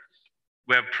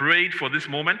We have prayed for this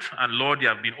moment, and Lord, you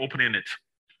have been opening it.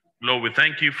 Lord, we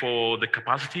thank you for the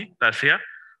capacity that's here.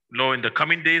 Lord, in the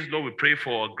coming days, Lord, we pray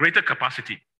for a greater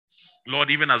capacity. Lord,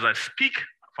 even as I speak,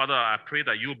 Father, I pray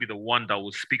that you will be the one that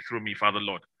will speak through me, Father,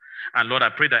 Lord. And Lord, I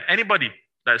pray that anybody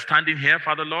that is standing here,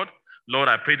 Father, Lord,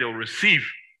 I pray they will receive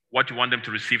what you want them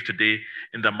to receive today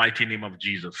in the mighty name of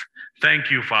Jesus.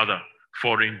 Thank you, Father,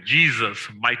 for in Jesus'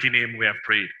 mighty name we have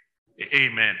prayed.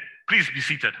 Amen. Please be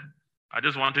seated. I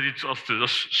just wanted us to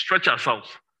just stretch ourselves.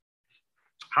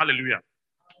 Hallelujah.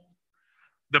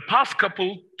 The past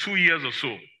 2 years or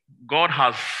so, God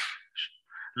has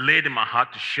laid in my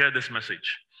heart to share this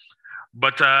message.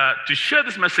 But to share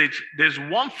this message, there's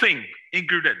one thing,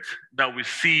 ingredient, that we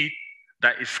see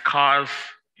that is scarce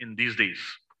in these days.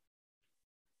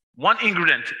 One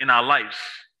ingredient in our lives,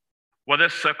 whether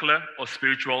secular or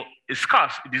spiritual, is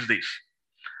scarce these days.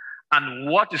 And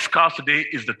what is scarce today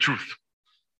is the truth.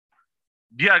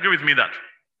 Do you agree with me that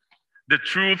the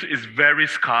truth is very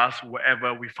scarce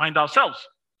wherever we find ourselves?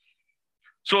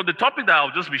 So the topic that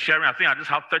I'll just be sharing, I think I just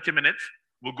have 30 minutes.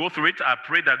 We'll go through it. I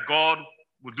pray that God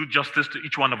will do justice to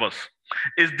each one of us.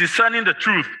 Is discerning the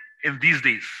truth in these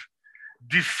days.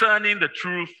 Discerning the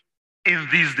truth in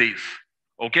these days.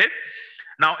 Okay?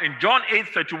 Now in John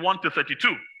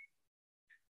 8:31-32,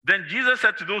 then Jesus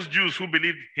said to those Jews who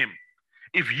believed him,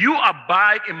 if you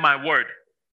abide in my word,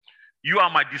 you are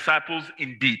my disciples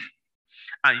indeed,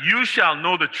 and you shall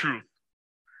know the truth,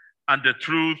 and the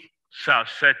truth shall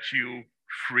set you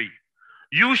free.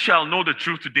 You shall know the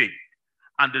truth today,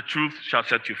 and the truth shall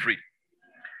set you free.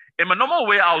 In a normal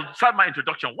way, I'll start my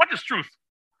introduction. What is truth?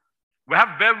 We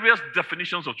have various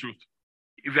definitions of truth,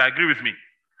 if you agree with me,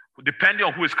 depending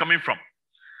on who is coming from.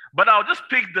 But I'll just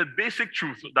pick the basic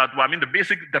truth, the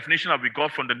basic definition that we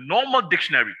got from the normal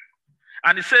dictionary.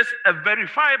 And it says a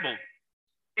verifiable,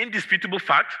 indisputable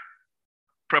fact,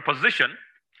 proposition,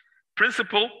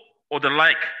 principle, or the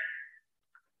like,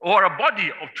 or a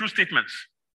body of true statements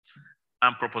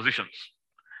and propositions.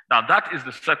 Now that is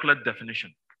the secular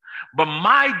definition. But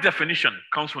my definition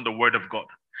comes from the word of God.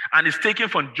 And it's taken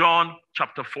from John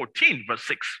chapter 14, verse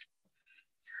 6.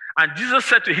 And Jesus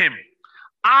said to him,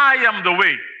 I am the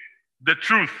way, the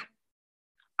truth,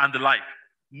 and the life.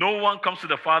 No one comes to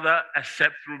the Father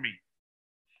except through me.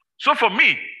 So for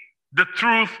me, the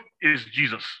truth is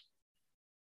Jesus.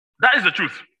 That is the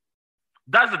truth.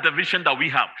 That's the definition that we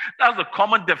have. That's the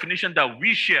common definition that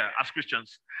we share as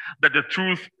Christians, that the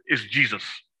truth is Jesus.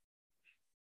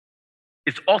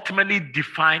 It's ultimately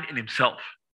defined in himself,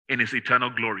 in his eternal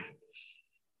glory.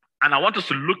 And I want us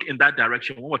to look in that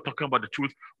direction. When we're talking about the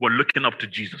truth, we're looking up to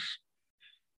Jesus.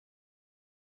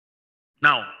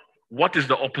 Now, what is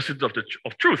the opposite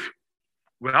of truth?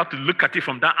 We have to look at it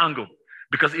from that angle.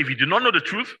 Because if you do not know the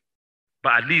truth,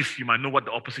 but at least you might know what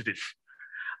the opposite is.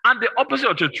 And the opposite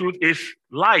of the truth is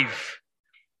lies.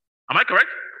 Am I correct?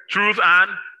 Truth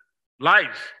and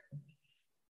lies.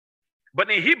 But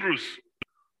in Hebrews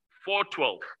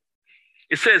 4:12,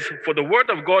 it says, for the word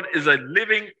of God is a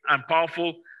living and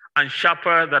powerful and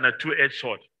sharper than a two-edged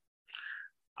sword.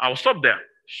 I'll stop there.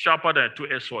 Sharper than a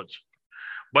two-edged sword.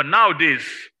 But nowadays,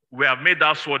 we have made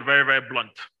that sword very, very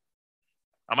blunt.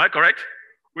 Am I correct?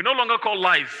 We no longer call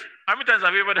lies. How many times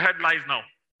have you ever heard lies now?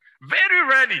 Very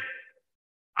rarely.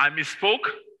 I misspoke,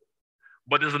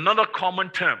 but there's another common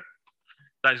term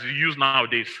that is used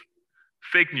nowadays.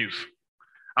 Fake news.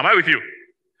 Am I with you?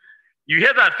 You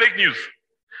hear that, fake news.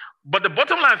 But the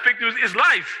bottom line of fake news is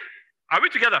lies. Are we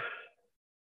together?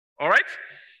 All right?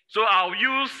 So I'll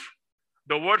use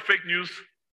the word fake news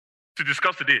to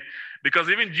discuss today. Because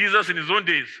even Jesus in his own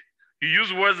days, he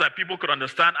used words that people could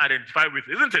understand, identify with,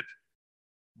 isn't it?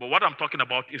 But what I'm talking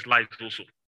about is lies also.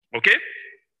 Okay?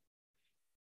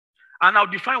 And I'll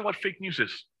define what fake news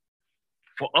is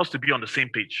for us to be on the same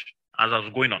page as I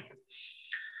was going on.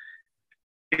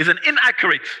 It's an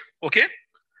inaccurate, okay,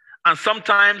 and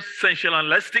sometimes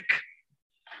sensationalistic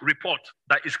report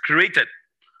that is created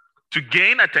to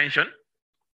gain attention,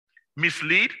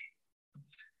 mislead,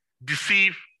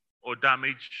 deceive, or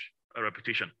damage a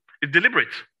reputation. It's deliberate.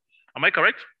 Am I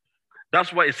correct?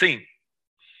 That's what it's saying.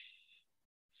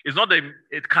 It's not a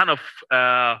kind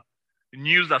of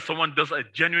news that someone does a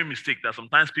genuine mistake, that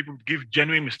sometimes people give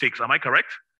genuine mistakes. Am I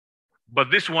correct?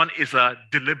 But this one is a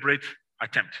deliberate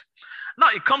attempt. Now,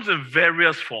 it comes in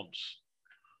various forms.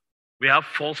 We have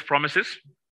false promises,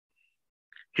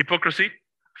 hypocrisy,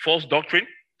 false doctrine,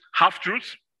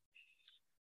 half-truths,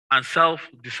 and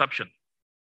self-deception.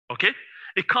 Okay?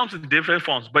 It comes in different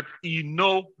forms, but you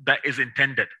know that is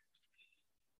intended.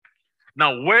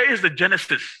 Now, where is the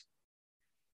genesis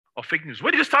of fake news?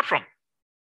 Where did it start from?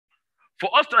 For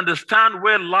us to understand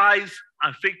where lies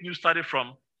and fake news started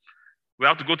from, we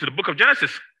have to go to the book of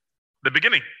Genesis, the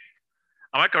beginning.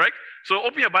 Am I correct? So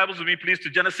open your Bibles with me, please, to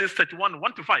Genesis 31,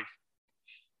 1 to 5.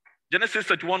 Genesis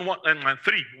 31,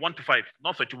 3, 1 to 5.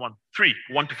 Not 31, 3,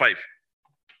 1 to 5.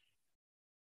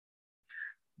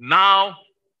 Now,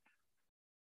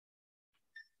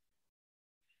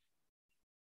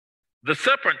 the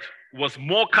serpent was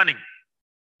more cunning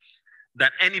than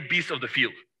any beast of the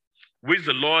field, which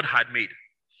the Lord had made.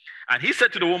 And he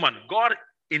said to the woman, God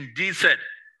indeed said,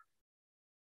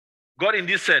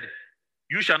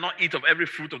 you shall not eat of every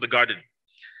fruit of the garden.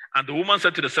 And the woman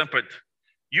said to the serpent,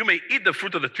 you may eat the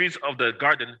fruit of the trees of the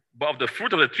garden, but of the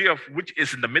fruit of the tree of which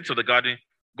is in the midst of the garden,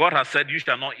 God has said, you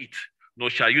shall not eat, nor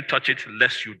shall you touch it,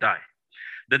 lest you die.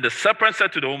 Then the serpent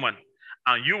said to the woman,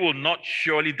 and you will not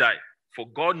surely die, for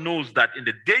God knows that in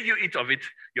the day you eat of it,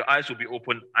 your eyes will be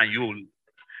opened, and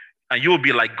you will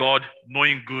be like God,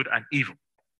 knowing good and evil.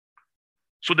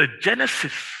 So the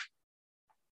genesis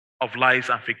of lies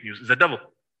and fake news is the devil.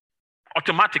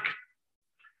 Automatic.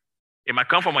 It might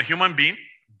come from a human being,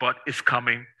 but it's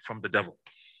coming from the devil.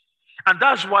 And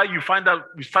that's why you find out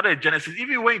we started Genesis,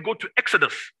 even when you go to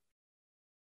Exodus,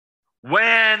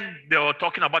 when they were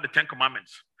talking about the Ten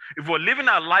Commandments. If we're living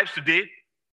our lives today,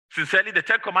 sincerely, the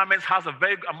Ten Commandments has a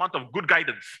very amount of good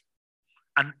guidance.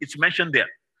 And it's mentioned there.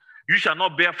 You shall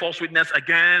not bear false witness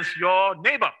against your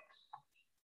neighbor.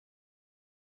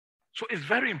 So it's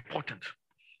very important.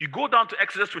 You go down to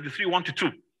Exodus 23, 1 to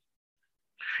 2.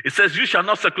 It says, you shall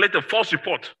not circulate a false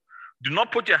report. Do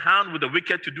not put your hand with the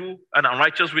wicked to do an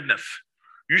unrighteous witness.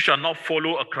 You shall not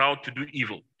follow a crowd to do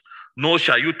evil, nor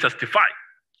shall you testify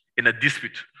in a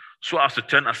dispute, so as to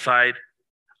turn aside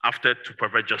after to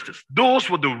pervert justice. Those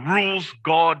were the rules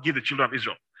God gave the children of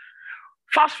Israel.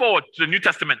 Fast forward to the New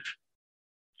Testament.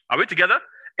 Are we together?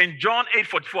 In John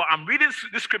 8:44, I'm reading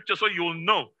this scripture so you'll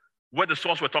know where the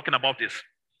source we're talking about is.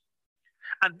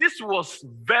 And this was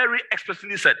very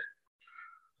explicitly said.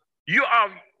 You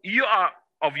are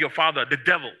of your father, the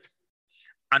devil,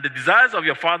 and the desires of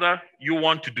your father you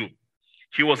want to do.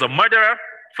 He was a murderer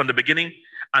from the beginning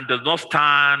and does not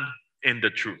stand in the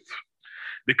truth,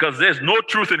 because there's no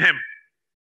truth in him.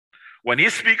 When he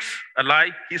speaks a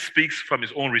lie, he speaks from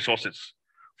his own resources,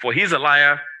 for he's a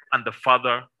liar and the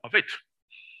father of it.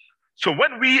 So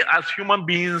when we as human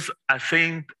beings are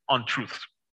saying untruth,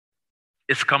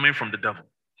 it's coming from the devil.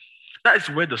 That is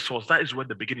where the source, that is where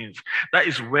the beginning is. That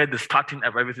is where the starting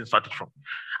of everything started from.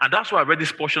 And that's why I read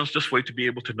these portions, just for you to be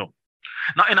able to know.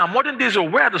 Now, in our modern days,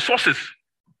 where are the sources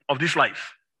of these lies?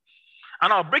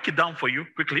 And I'll break it down for you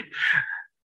quickly.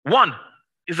 One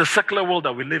is the secular world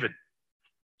that we live in.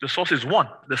 The source is one,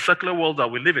 the secular world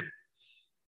that we live in.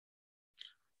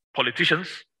 Politicians,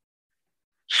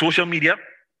 social media,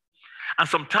 and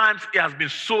sometimes it has been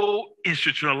so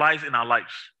institutionalized in our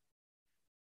lives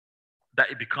that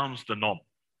it becomes the norm.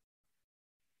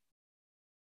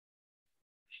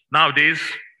 Nowadays,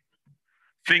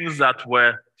 things that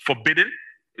were forbidden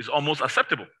is almost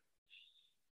acceptable.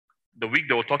 The week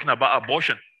they were talking about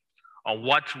abortion, on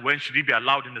when should it be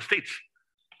allowed in the States.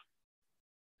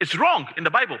 It's wrong in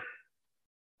the Bible,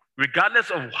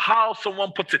 regardless of how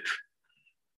someone puts it.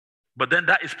 But then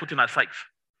that is put in our sights.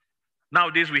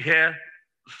 Nowadays we hear,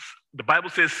 the Bible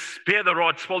says, spare the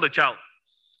rod, spoil the child.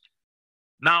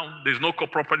 Now there's no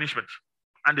corporal punishment,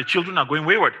 and the children are going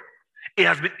wayward. It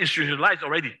has been institutionalized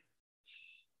already.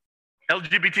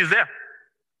 LGBT is there.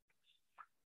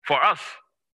 For us,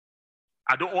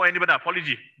 I don't owe anybody an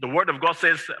apology. The word of God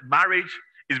says marriage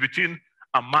is between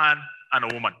a man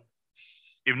and a woman.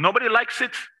 If nobody likes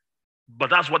it, but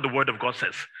that's what the word of God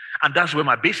says. And that's where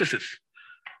my basis is.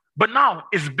 But now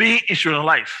it's being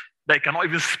institutionalized that I cannot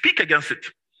even speak against it.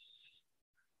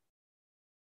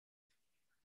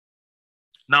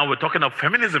 Now we're talking of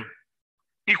feminism,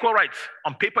 equal rights.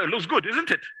 On paper, it looks good,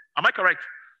 isn't it? Am I correct?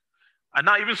 And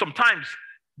now even sometimes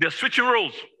they're switching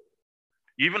roles.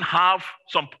 You even have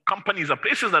some companies or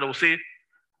places that will say,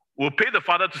 we'll pay the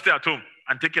father to stay at home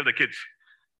and take care of the kids.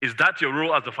 Is that your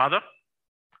role as the father?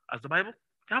 As the Bible?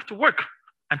 You have to work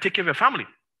and take care of your family.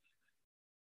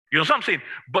 You know what I'm saying?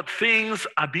 But things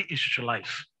are being institutionalized.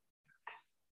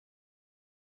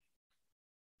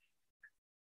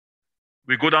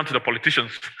 We go down to the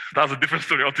politicians. That's a different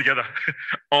story altogether.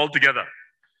 Altogether.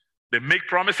 They make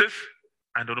promises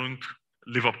and they don't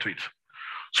live up to it.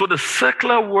 So the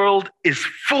secular world is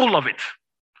full of it.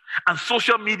 And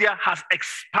social media has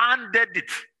expanded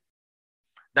it.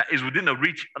 That is within a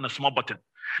reach and a small button.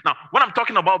 Now, when I'm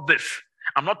talking about this,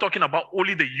 I'm not talking about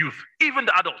only the youth, even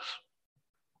the adults.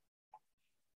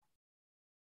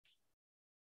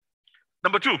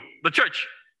 Number two, the church.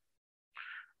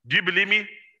 Do you believe me?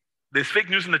 There's fake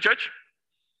news in the church.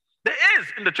 There is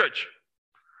in the church.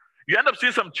 You end up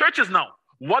seeing some churches now,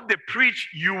 what they preach,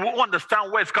 you won't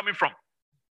understand where it's coming from.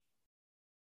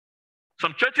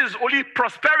 Some churches only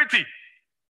prosperity.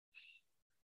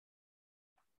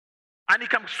 And it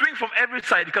can swing from every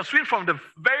side. It can swing from the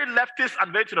very leftist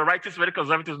and very to the rightist, very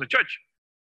conservative in the church.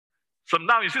 So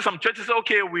now you see some churches say,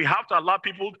 okay, we have to allow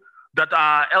people that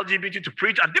are LGBT to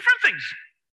preach and different things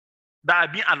that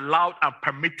are being allowed and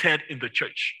permitted in the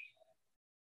church.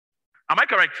 Am I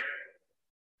correct?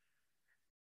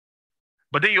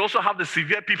 But then you also have the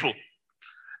severe people,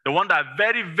 the one that are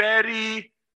very,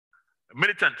 very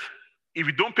militant. If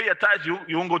you don't pay your tithes,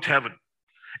 you won't go to heaven.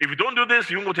 If you don't do this,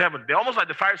 you won't go to heaven. They're almost like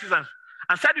the Pharisees and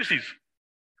Sadducees.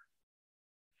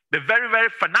 They're very, very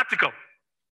fanatical.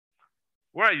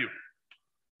 Where are you?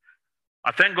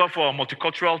 I thank God for a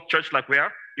multicultural church like we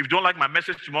are. If you don't like my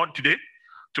message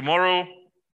tomorrow,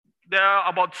 there are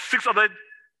about 6 other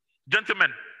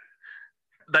gentlemen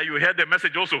that you hear their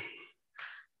message also.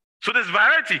 So there's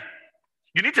variety.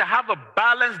 You need to have a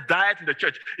balanced diet in the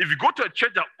church. If you go to a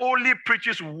church that only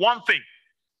preaches one thing,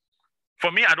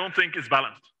 for me, I don't think it's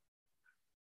balanced.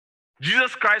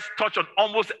 Jesus Christ touched on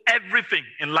almost everything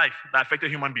in life that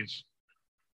affected human beings.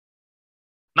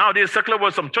 Nowadays, secular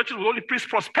world, some churches will only preach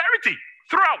prosperity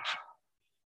throughout.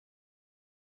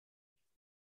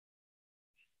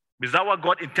 Is that what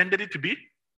God intended it to be?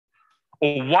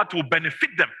 Or what will benefit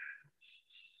them?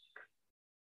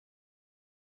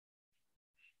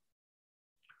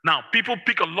 Now, people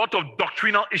pick a lot of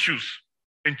doctrinal issues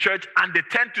in church and they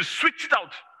tend to switch it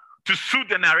out to suit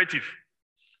the narrative.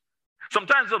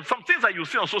 Sometimes some things that you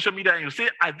see on social media and you say,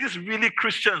 are these really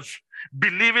Christians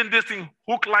believing this in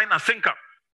hook, line, and sinker?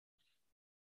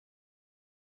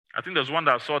 I think there's one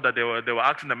that I saw that they were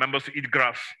asking the members to eat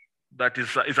grass that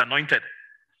is anointed.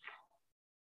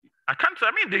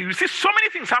 You see so many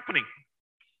things happening.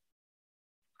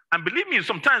 And believe me,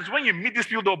 sometimes when you meet these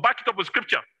people, they'll back it up with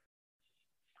scripture.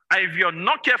 And if you're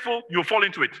not careful, you'll fall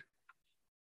into it.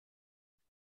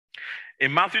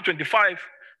 In Matthew 24,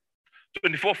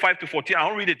 5-14, I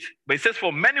won't read it, but it says,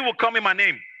 for many will come in my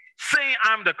name, saying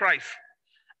I'm the Christ,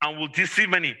 and will deceive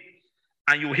many.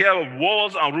 And you hear of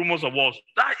wars and rumors of wars.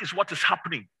 That is what is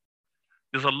happening.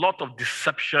 There's a lot of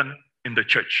deception in the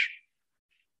church.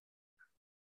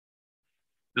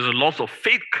 There's a lot of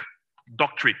fake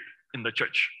doctrine in the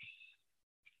church.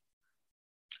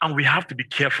 And we have to be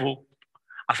careful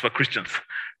as for Christians.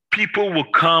 People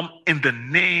will come in the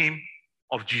name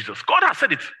of Jesus. God has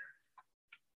said it.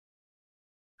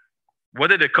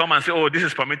 Whether they come and say, oh, this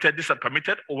is permitted, this is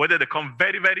permitted, or whether they come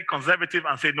very, very conservative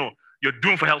and say, no, you're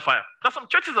doomed for hellfire. There's some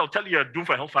churches that will tell you you're doomed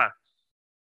for hellfire.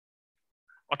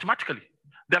 Automatically.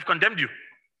 They have condemned you.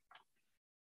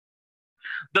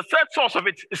 The third source of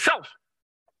it is self.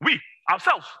 We,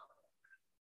 ourselves.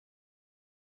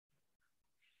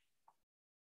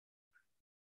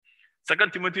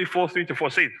 Second Timothy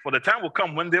 4:3-4 says, for the time will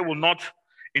come when they will not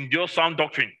endure sound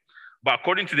doctrine, but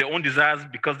according to their own desires,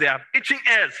 because they have itching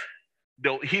ears,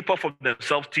 they'll heap up for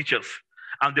themselves teachers,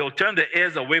 and they'll turn their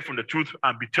ears away from the truth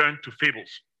and be turned to fables.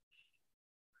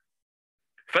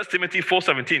 1 Timothy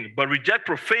 4:17, but reject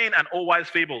profane and all-wise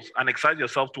fables and excite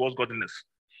yourself towards godliness.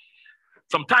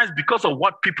 Sometimes because of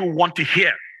what people want to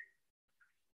hear,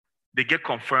 they get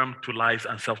confirmed to lies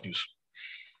and self-news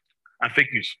and fake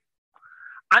news.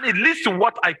 And it leads to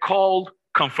what I call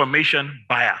confirmation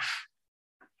bias.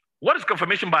 What is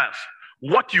confirmation bias?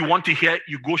 What you want to hear,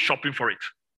 you go shopping for it.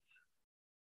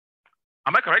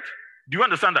 Am I correct? Do you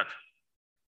understand that?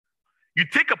 You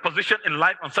take a position in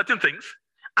life on certain things,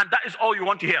 and that is all you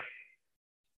want to hear.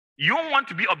 You don't want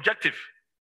to be objective.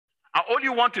 I only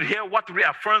want to hear what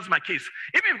reaffirms my case.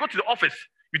 Even if you go to the office,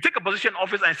 you take a position in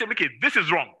office and say, okay, this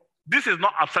is wrong. This is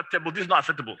not acceptable. This is not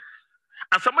acceptable.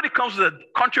 And somebody comes with a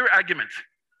contrary argument.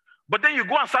 But then you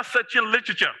go and start searching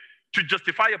literature to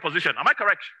justify your position. Am I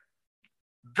correct?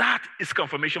 That is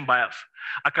confirmation bias.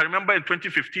 I can remember in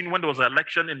 2015 when there was an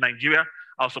election in Nigeria,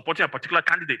 I was supporting a particular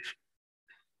candidate.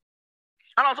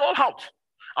 And I was all out.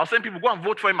 I was saying people go and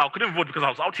vote for him. I couldn't vote because I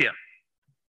was out here.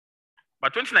 By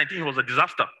 2019, it was a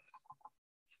disaster.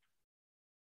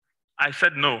 I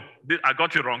said, no, I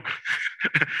got it wrong.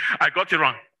 I got it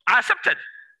wrong. I accepted.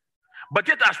 But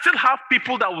yet I still have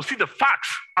people that will see the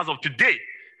facts as of today,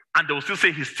 and they will still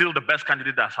say he's still the best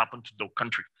candidate that's happened to the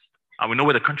country. And we know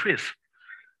where the country is.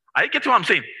 Are you getting what I'm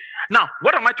saying? Now,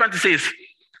 what am I trying to say is,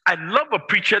 I love a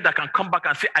preacher that can come back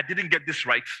and say, I didn't get this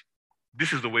right.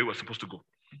 This is the way we're supposed to go.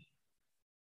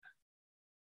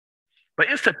 But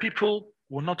instead, people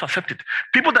will not accept it.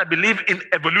 People that believe in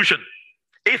evolution,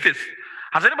 atheists.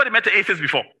 Has anybody met an atheist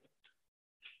before?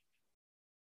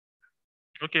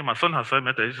 Okay, my son has said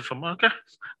meta. Okay.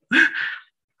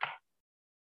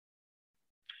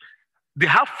 They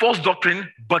have false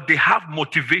doctrine, but they have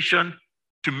motivation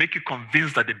to make you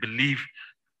convinced that they believe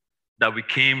that we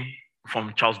came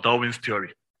from Charles Darwin's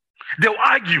theory. They'll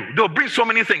argue, they'll bring so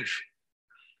many things.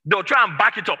 They'll try and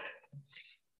back it up.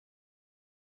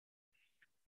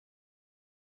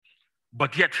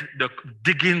 But yet, they're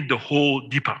digging the hole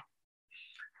deeper.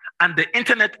 And the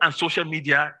internet and social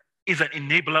media is an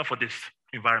enabler for this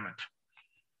environment.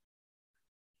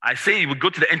 I say you will go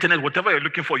to the internet, whatever you're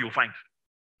looking for, you'll find.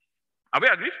 Are we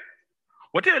agreed?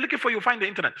 Whatever you're looking for, you'll find the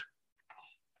internet.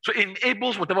 So it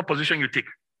enables whatever position you take.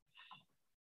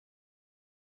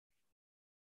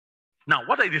 Now,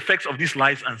 what are the effects of these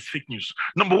lies and fake news?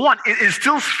 Number one, it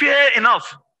instills fear in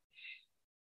us.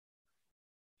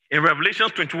 In Revelation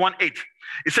 21:8,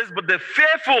 it says, but the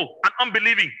fearful and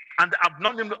unbelieving and the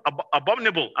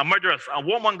abominable and murderers and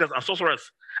warmongers and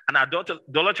sorcerers and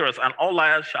idolaters and all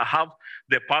liars shall have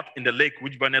their part in the lake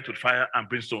which burneth with fire and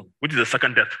brimstone, which is the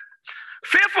second death.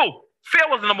 Fearful. Fear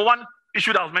was the number one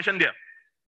issue that was mentioned there.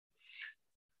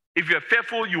 If you're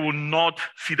fearful, you will not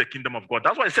see the kingdom of God.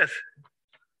 That's what it says.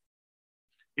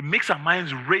 It makes our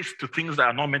minds race to things that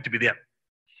are not meant to be there.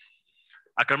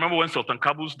 I can remember when Sultan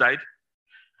Qaboos died.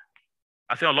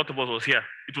 I think a lot of us was here.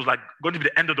 It was like going to be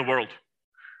the end of the world.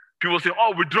 People say,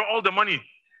 oh, withdraw all the money.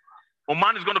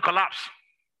 Oman is going to collapse.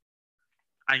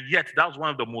 And yet, that was one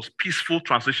of the most peaceful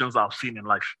transitions I've seen in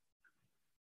life.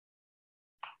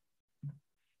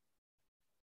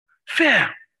 Fear.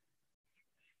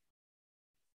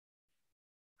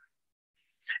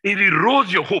 It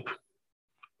erodes your hope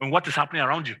in what is happening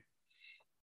around you.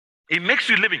 It makes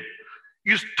you living.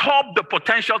 You stop the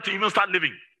potential to even start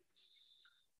living.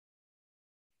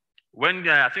 When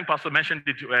I think Pastor mentioned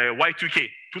it, Y2K,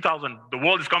 2000, the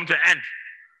world is coming to an end.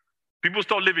 People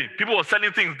stop living. People are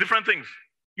selling things, different things.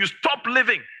 You stop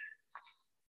living.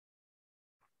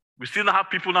 We still have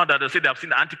people now that they say they have seen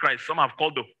the Antichrist. Some have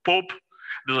called the Pope.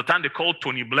 There's a time they called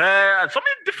Tony Blair. So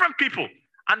many different people.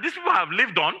 And these people have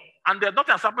lived on, and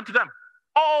nothing has happened to them.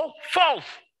 All false.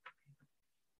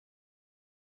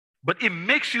 But it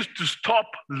makes you to stop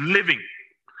living.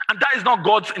 And that is not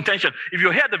God's intention. If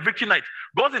you're here at the victory night,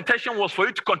 God's intention was for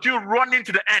you to continue running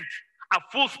to the end at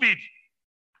full speed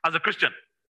as a Christian.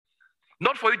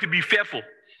 Not for you to be fearful.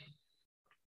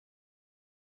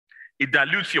 It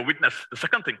dilutes your witness. The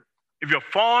second thing, if you're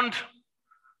fond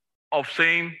of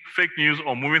saying fake news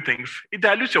or moving things, it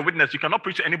dilutes your witness. You cannot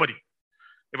preach to anybody.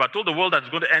 If I told the world that it's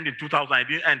going to end in 2000, it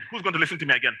didn't end, who's going to listen to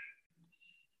me again?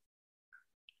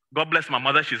 God bless my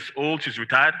mother. She's old. She's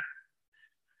retired.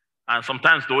 And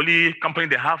sometimes the only company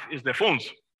they have is their phones.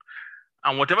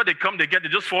 And whatever they get, they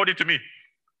just forward it to me.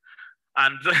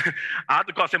 And I had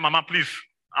to call and say, Mama, please,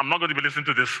 I'm not going to be listening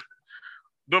to this.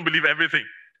 Don't believe everything,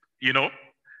 you know.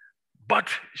 But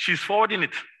she's forwarding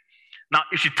it. Now,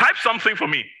 if she types something for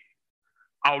me,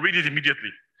 I'll read it immediately.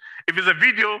 If it's a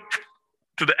video,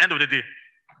 to the end of the day.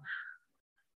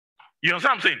 You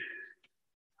understand what I'm saying?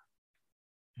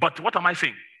 But what am I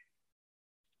saying?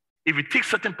 If you take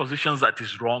certain positions that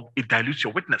is wrong, it dilutes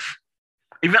your witness.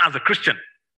 Even as a Christian,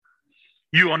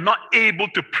 you are not able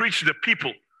to preach to the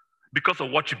people because of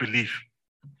what you believe.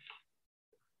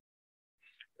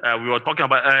 We were talking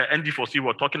about ND4C, we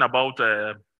were talking about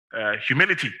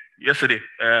humility yesterday,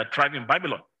 thriving in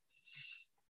Babylon.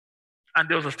 And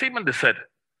there was a statement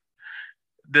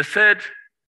they said,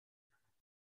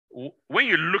 when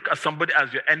you look at somebody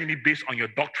as your enemy based on your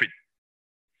doctrine,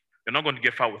 you're not going to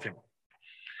get far with him.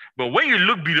 But when you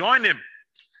look beyond him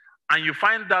and you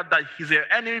find out that he's your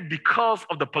enemy because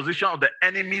of the position of the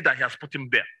enemy that he has put him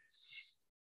there,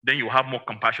 then you have more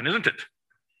compassion, isn't it?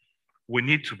 We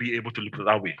need to be able to look at it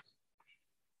that way.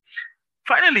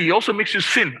 Finally, it also makes you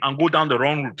sin and go down the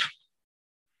wrong route,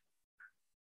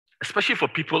 especially for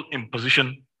people in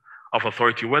position of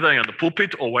authority, whether you're in the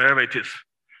pulpit or wherever it is.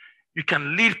 You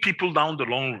can lead people down the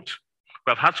wrong route.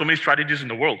 We have had so many strategies in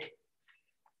the world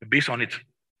based on it.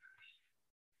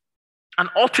 And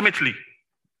ultimately,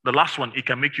 the last one, it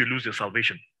can make you lose your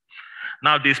salvation.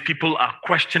 Nowadays, people are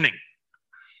questioning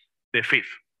their faith.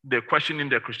 They're questioning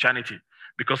their Christianity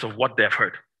because of what they've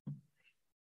heard.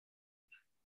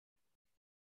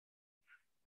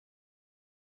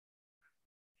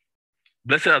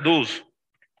 Blessed are those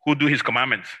who do his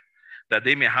commandments, that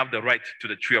they may have the right to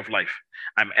the tree of life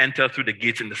and enter through the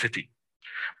gates in the city.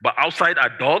 But outside are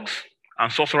dogs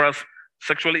and sorcerers,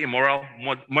 sexually immoral,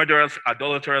 murderers,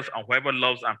 idolaters, and whoever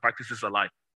loves and practices a lie.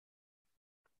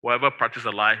 Whoever practices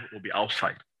a lie will be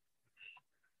outside.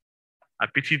 I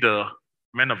pity the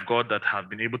men of God that have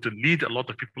been able to lead a lot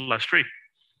of people astray.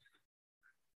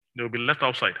 They will be left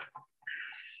outside.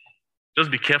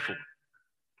 Just be careful.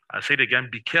 I say it again,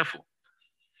 be careful.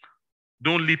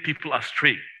 Don't lead people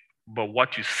astray by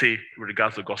what you say with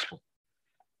regards to the gospel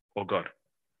or God.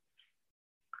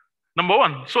 Number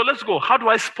one, so let's go. How do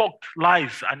I spot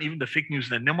lies and even the fake news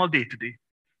in a normal day today?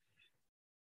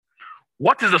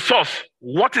 What is the source?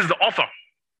 What is the author?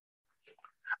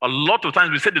 A lot of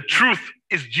times we say the truth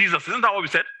is Jesus. Isn't that what we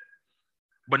said?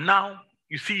 But now,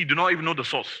 you see, you do not even know the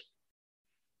source.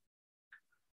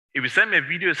 If you send me a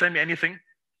video, you send me anything,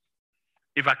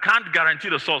 if I can't guarantee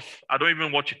the source, I don't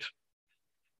even watch it.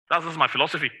 That's just my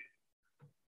philosophy.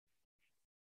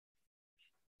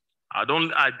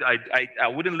 I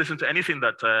wouldn't listen to anything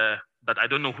that I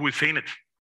don't know who is saying it.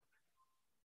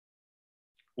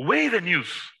 Weigh the news.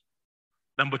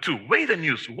 Number two, weigh the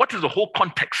news. What is the whole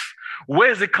context? Where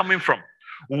is it coming from?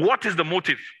 What is the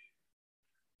motive?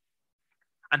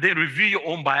 And then review your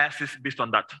own biases based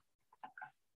on that.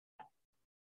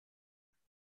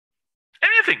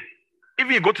 Anything.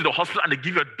 Even you go to the hospital and they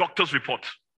give you a doctor's report.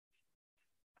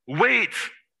 Wait.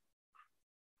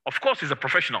 Of course, he's a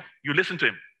professional. You listen to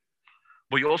him.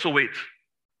 But you also wait.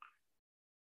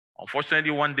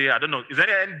 Unfortunately, one day, I don't know, is there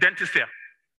any dentist here?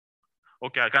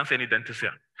 Okay, I can't say any dentist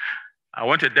here. I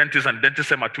went to a dentist and the dentist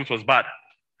said my tooth was bad.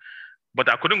 But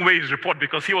I couldn't weigh his report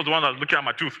because he was the one that was looking at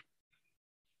my tooth.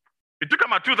 He took out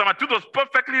my tooth and my tooth was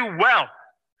perfectly well.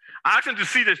 I asked him to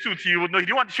see the tooth. He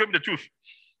didn't want to show me the tooth.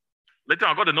 Later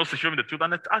I got the nurse to show me the tooth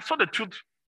and I saw the tooth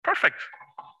perfect.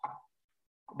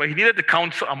 But he needed to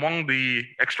count among the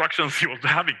extractions he was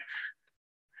having.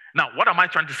 Now, what am I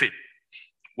trying to say?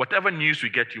 Whatever news you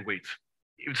get, you wait.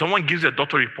 If someone gives you a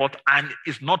doctor report and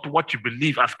it's not what you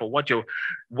believe as per what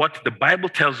the Bible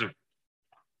tells you,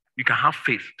 you can have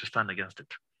faith to stand against it.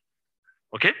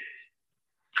 Okay?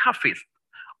 Have faith.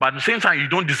 But at the same time, you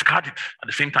don't discard it at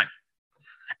the same time.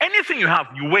 Anything you have,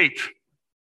 you wait.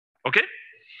 Okay?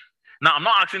 Now, I'm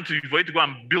not asking for you to go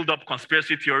and build up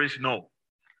conspiracy theories. No.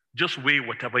 Just weigh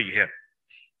whatever you hear.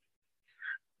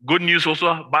 Good news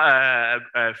also,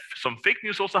 some fake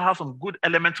news also has some good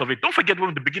elements of it. Don't forget when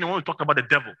in the beginning when we talked about the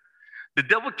devil. The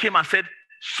devil came and said,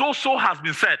 so has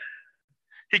been said.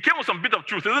 He came with some bit of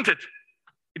truth, isn't it?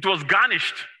 It was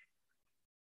garnished.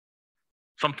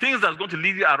 Some things that's going to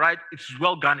lead you aright, it's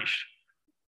well garnished.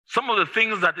 Some of the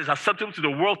things that is acceptable to the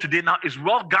world today now is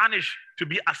well garnished to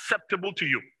be acceptable to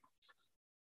you.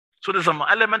 So there's some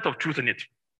element of truth in it.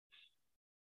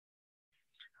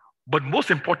 But most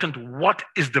important, what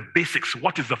is the basics?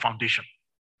 What is the foundation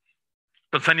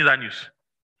concerning that news?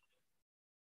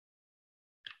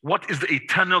 What is the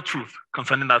eternal truth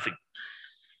concerning that thing?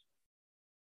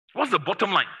 What's the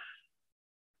bottom line?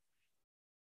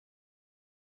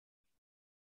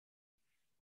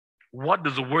 What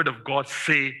does the word of God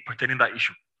say pertaining that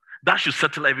issue? That should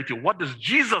settle everything. What does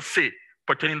Jesus say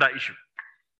pertaining that issue?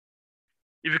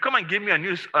 If you come and give me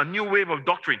a new wave of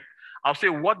doctrine, I'll say,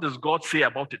 what does God say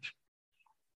about it?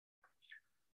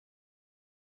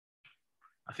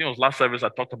 I think it was last service I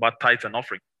talked about tithes and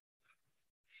offering.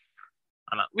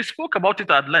 And we spoke about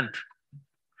it at length.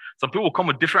 Some people come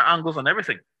with different angles and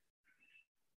everything.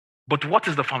 But what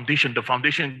is the foundation? The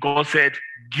foundation, God said,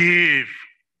 give.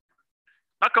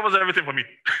 That covers everything for me.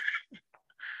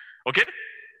 Okay?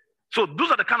 So those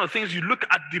are the kind of things you look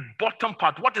at the bottom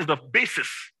part. What is the basis?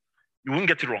 You won't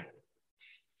get it wrong.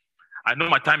 I know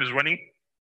my time is running.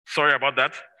 Sorry about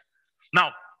that.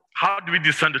 Now, how do we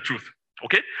discern the truth?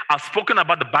 Okay? I've spoken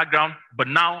about the background, but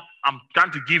now I'm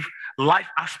trying to give life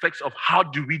aspects of how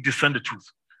do we discern the truth.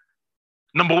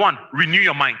 Number one, renew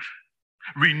your mind.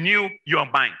 Renew your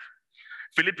mind.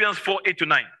 Philippians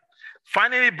 4:8-9.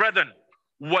 Finally, brethren,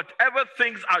 whatever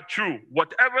things are true,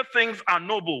 whatever things are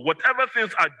noble, whatever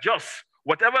things are just,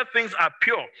 whatever things are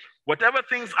pure, whatever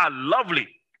things are lovely,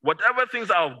 whatever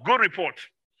things are of good report,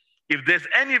 if there's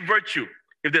any virtue,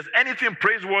 if there's anything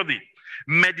praiseworthy,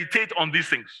 meditate on these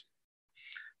things.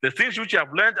 The things which you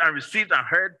have learned and received and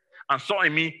heard and saw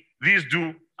in me, these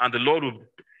do, and the Lord will,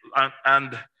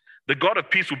 and the God of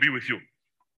peace will be with you.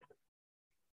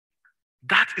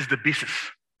 That is the basis.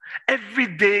 Every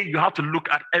day you have to look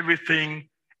at everything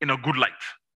in a good light.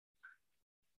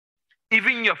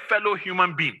 Even your fellow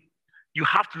human being, you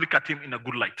have to look at him in a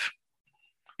good light.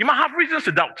 You might have reasons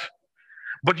to doubt,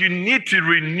 but you need to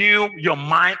renew your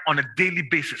mind on a daily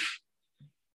basis.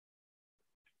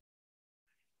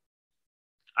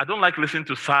 I don't like listening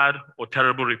to sad or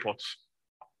terrible reports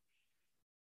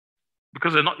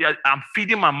because I'm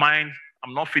feeding my mind.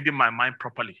 I'm not feeding my mind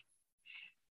properly.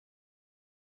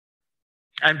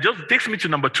 And just takes me to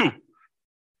number 2.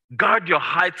 Guard your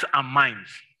hearts and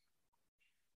minds.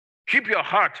 Keep your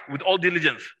heart with all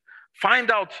diligence.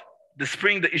 Find out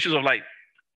the issues of life.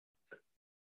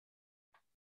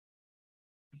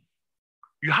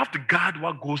 You have to guard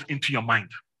what goes into your mind.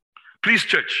 Please,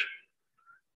 church,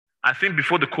 I think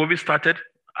before the COVID started,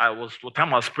 I was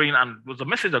praying, and it was a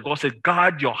message that God said,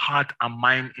 guard your heart and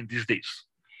mind in these days.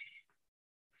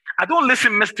 I don't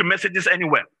listen to messages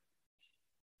anywhere.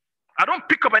 I don't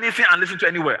pick up anything and listen to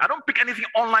anywhere. I don't pick anything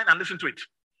online and listen to it.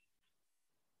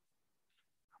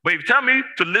 But if you tell me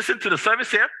to listen to the service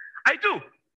here, I do.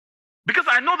 Because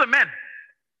I know the men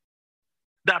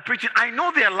that are preaching. I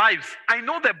know their lives. I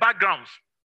know their backgrounds.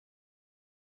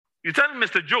 You tell me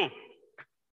Mr. Joe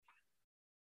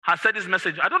has said this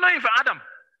message. I don't know if Adam.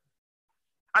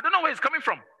 I don't know where it's coming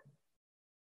from.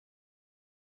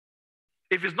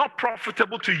 If it's not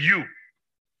profitable to you,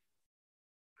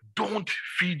 don't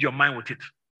feed your mind with it.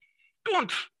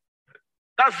 Don't.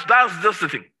 That's just the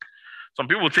thing. Some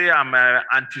people say I'm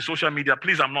anti-social media.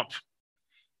 Please, I'm not.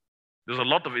 There's a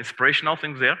lot of inspirational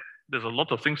things there. There's a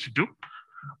lot of things to do.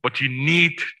 But you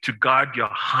need to guard your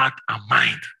heart and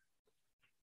mind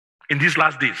in these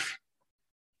last days.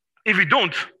 If you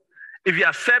don't, if you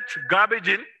accept garbage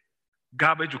in,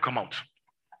 garbage will come out.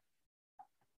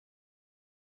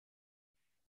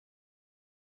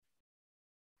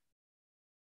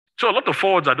 So a lot of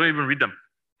forwards, I don't even read them.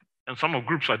 And some of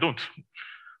groups, I don't.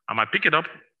 I might pick it up,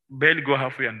 barely go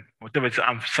halfway, and whatever it's,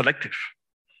 I'm selective.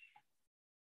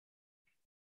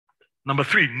 Number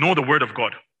 3, know the word of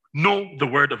God. Know the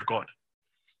word of God.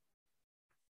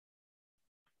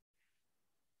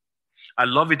 I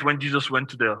love it when Jesus went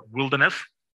to the wilderness,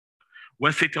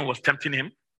 when Satan was tempting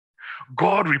him,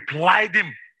 God replied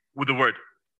him with the word.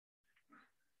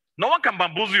 No one can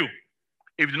bamboozle you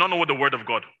if you do not know what the word of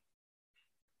God.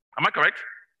 Am I correct?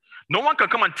 No one can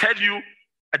come and tell you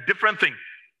a different thing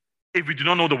if you do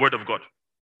not know the word of God.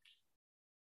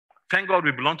 Thank God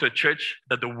we belong to a church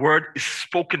that the word is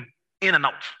spoken in and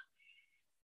out.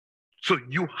 So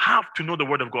you have to know the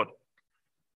word of God.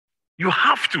 You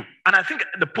have to. And I think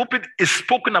the pulpit is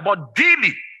spoken about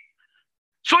daily.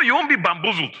 So you won't be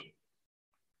bamboozled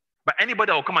by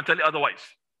anybody that will come and tell you otherwise.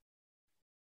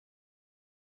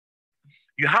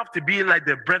 You have to be like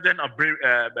the brethren of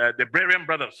the Berean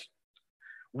brothers,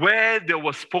 where they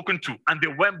were spoken to and they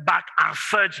went back and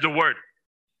searched the word.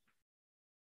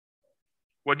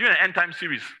 We're doing an end time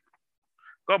series.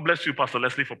 God bless you, Pastor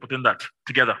Leslie, for putting that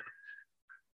together.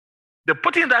 The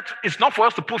putting that is not for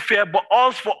us to put fear, but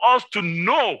also for us to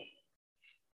know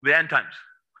the end times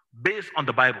based on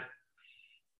the Bible.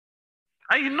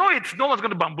 And you know it, no one's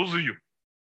going to bamboozle you.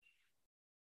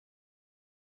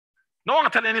 No one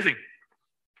can tell you anything.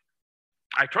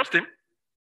 I trust him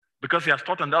because he has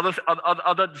taught on the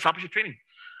other discipleship training.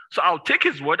 So I'll take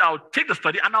his word, I'll take the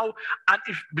study, and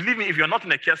if believe me, if you're not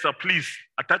in a care cell, please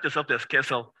attach yourself to a care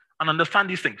cell and understand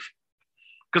these things.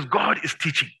 Because God is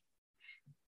teaching.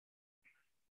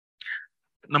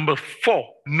 Number 4,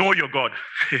 know your God.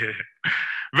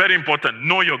 Very important.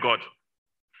 Know your God.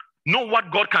 Know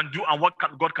what God can do and what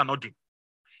God cannot do.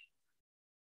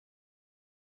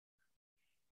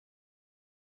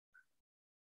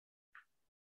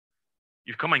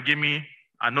 You come and give me,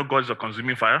 I know God is a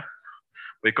consuming fire,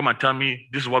 but you come and tell me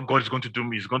this is what God is going to do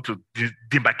me, He's going to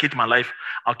demarcate my life,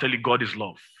 I'll tell you God is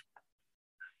love.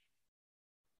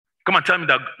 Come and tell me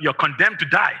that you're condemned to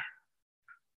die.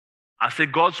 I say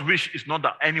God's wish is not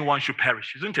that anyone should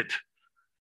perish, isn't it?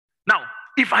 Now,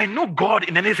 if I know God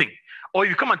in anything, or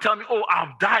you come and tell me, oh,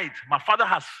 I've died, my father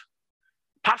has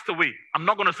passed away, I'm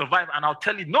not going to survive, and I'll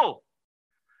tell you, no,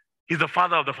 He's the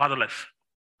father of the fatherless.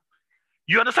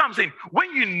 You understand what I'm saying?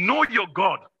 When you know your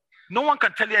God, no one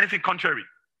can tell you anything contrary.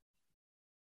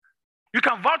 You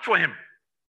can vouch for Him.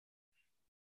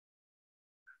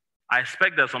 I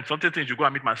expect that some certain things, you go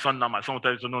and meet my son now, my son will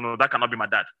tell you, no, that cannot be my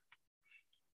dad.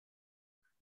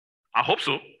 I hope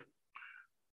so.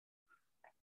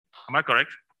 Am I correct?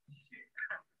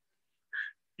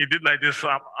 He did like this,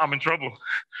 I'm in trouble.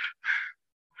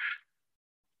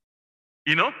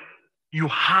 You know, you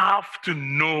have to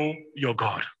know your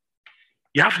God.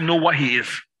 You have to know what He is.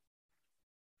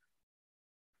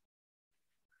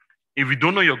 If you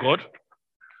don't know your God,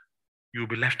 you'll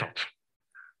be left out.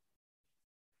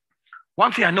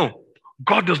 One thing I know,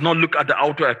 God does not look at the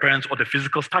outer appearance or the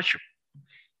physical stature.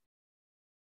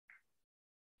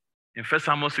 In 1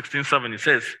 Samuel 16:7, it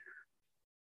says,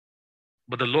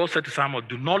 but the Lord said to Samuel,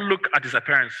 do not look at his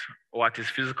appearance or at his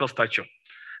physical stature,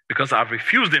 because I have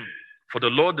refused him. For the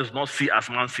Lord does not see as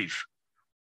man sees.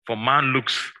 For man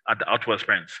looks at the outward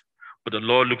appearance, but the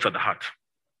Lord looks at the heart.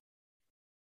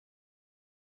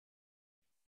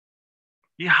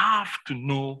 You have to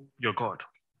know your God.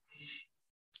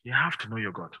 You have to know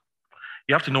your God.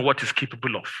 You have to know what He's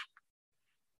capable of.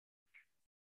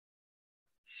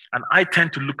 And I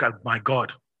tend to look at my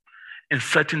God in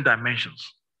certain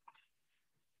dimensions.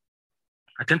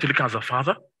 I tend to look at him as a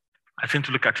father. I tend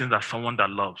to look at him as someone that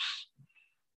loves.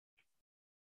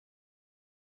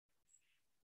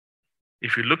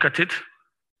 If you look at it,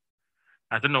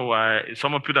 I don't know why,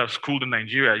 some of you that have schooled in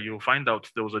Nigeria, you'll find out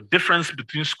there was a difference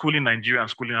between schooling in Nigeria and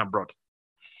schooling abroad.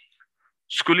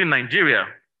 Schooling in Nigeria,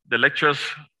 the lecturers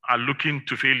are looking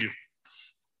to fail you.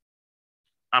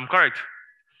 I'm correct.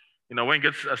 You know, when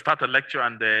you start a lecture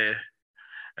and the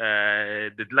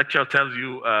lecturer tells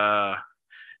you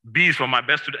B is for my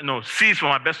best student, no, C is for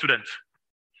my best student.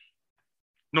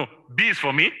 No, B is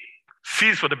for me, C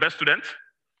is for the best student.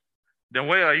 Then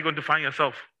where are you going to find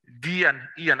yourself? D and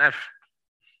E and F.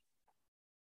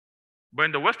 But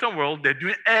in the Western world, they're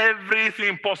doing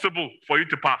everything possible for you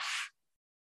to pass.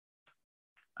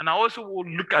 And I also will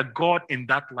look at God in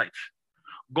that light.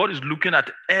 God is looking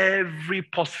at every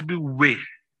possible way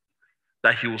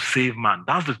that he will save man.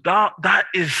 That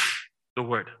is the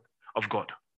word of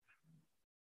God.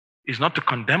 It's not to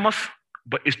condemn us,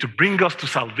 but it's to bring us to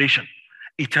salvation,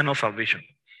 eternal salvation.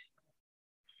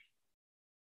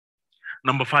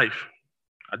 Number 5,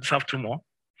 I just have 2 more.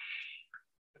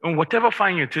 And whatever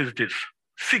fine it is,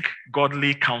 seek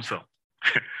godly counsel.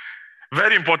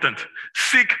 Very important.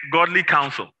 Seek godly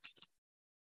counsel.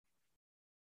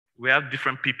 We have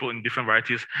different people in different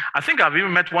varieties. I think I've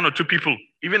even met 1 or 2 people,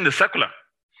 even the secular.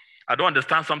 I don't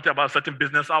understand something about a certain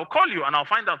business. I'll call you and I'll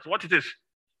find out what it is.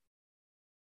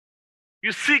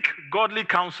 You seek godly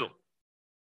counsel.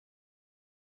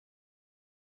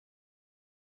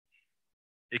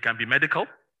 It can be medical.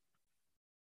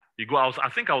 You go out. I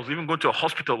think I was even going to a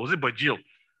hospital. Was it Bajil?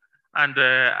 And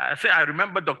I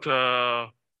remember Dr.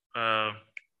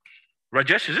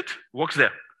 Rajesh, is it? Works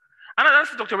there. And I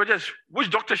asked Dr. Rajesh, which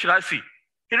doctor should I see?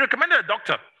 He recommended a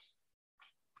doctor.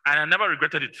 And I never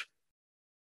regretted it.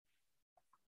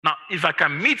 Now, if I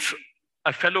can meet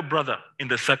a fellow brother in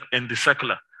the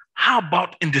secular, how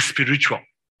about in the spiritual?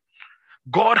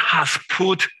 God has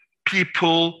put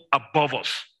people above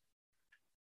us.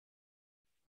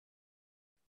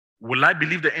 Will I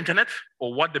believe the internet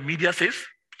or what the media says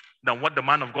than what the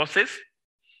man of God says?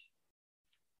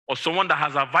 Or someone that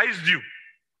has advised you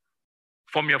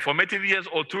from your formative years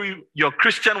or through your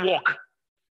Christian walk?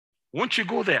 Won't you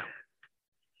go there?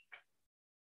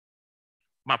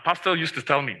 My pastor used to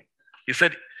tell me, he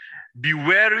said, be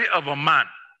wary of a man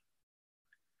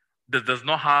that does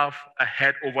not have a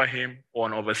head over him or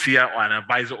an overseer or an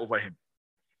advisor over him.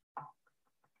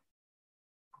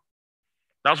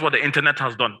 That's what the internet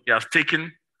has done. It has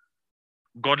taken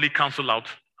godly counsel out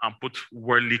and put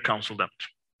worldly counsel out.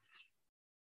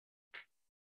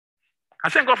 I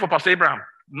thank God for Pastor Abraham.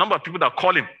 The number of people that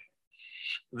call him,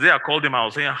 they called him. I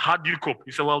was saying, how do you cope?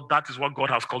 He said, well, that is what God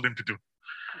has called him to do.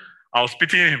 I was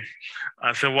pitying him.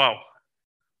 I said, wow.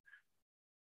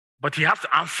 But he has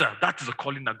to answer. That is the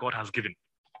calling that God has given.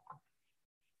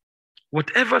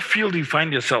 Whatever field you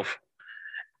find yourself,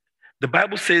 the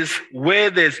Bible says, where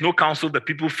there's no counsel, the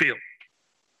people fail.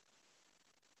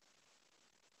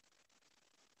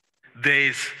 There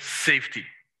is safety.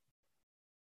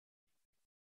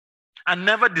 And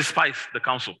never despise the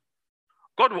counsel.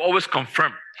 God will always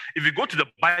confirm. If you go to the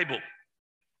Bible,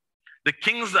 the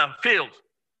kings that failed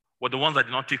were the ones that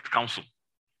did not take counsel.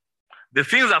 The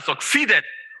things that succeeded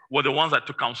were the ones that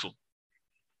took counsel.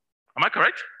 Am I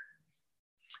correct?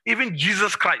 Even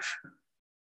Jesus Christ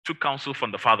took counsel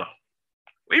from the Father.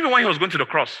 Even when he was going to the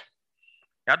cross,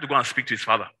 he had to go and speak to his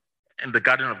Father in the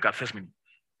Garden of Gethsemane.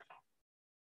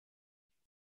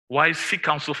 Why seek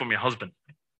counsel from your husband?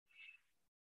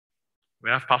 We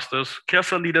have pastors,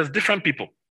 council leaders, different people.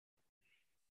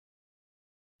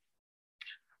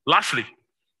 Lastly,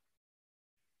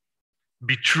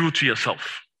 be true to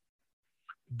yourself.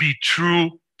 Be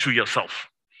true to yourself.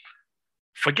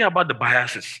 Forget about the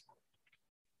biases.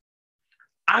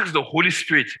 Ask the Holy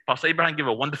Spirit. Pastor Abraham gave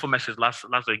a wonderful message last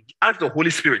week. Ask the Holy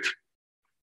Spirit.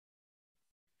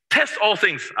 Test all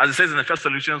things, as it says in the 1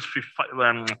 Thessalonians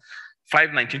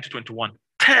 5:19-21.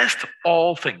 Test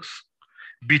all things.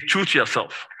 Be true to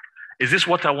yourself. Is this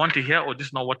what I want to hear, or this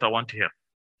is not what I want to hear?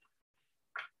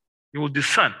 You will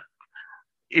discern.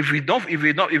 If you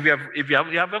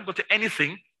haven't got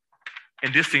anything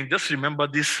in this thing, just remember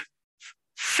these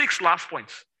 6 last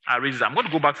points I raised. I'm going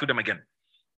to go back through them again.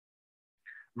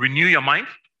 Renew your mind.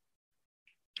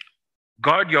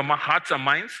 Guard your hearts and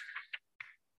minds.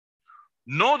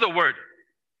 Know the word.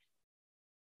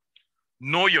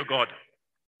 Know your God.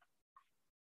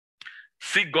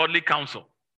 Seek godly counsel.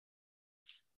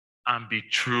 And be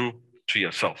true to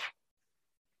yourself.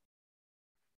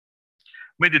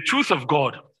 May the truth of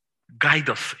God guide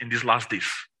us in these last days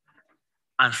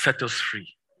and set us free.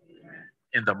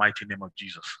 in the mighty name of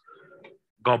Jesus.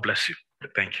 God bless you.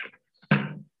 Thank you.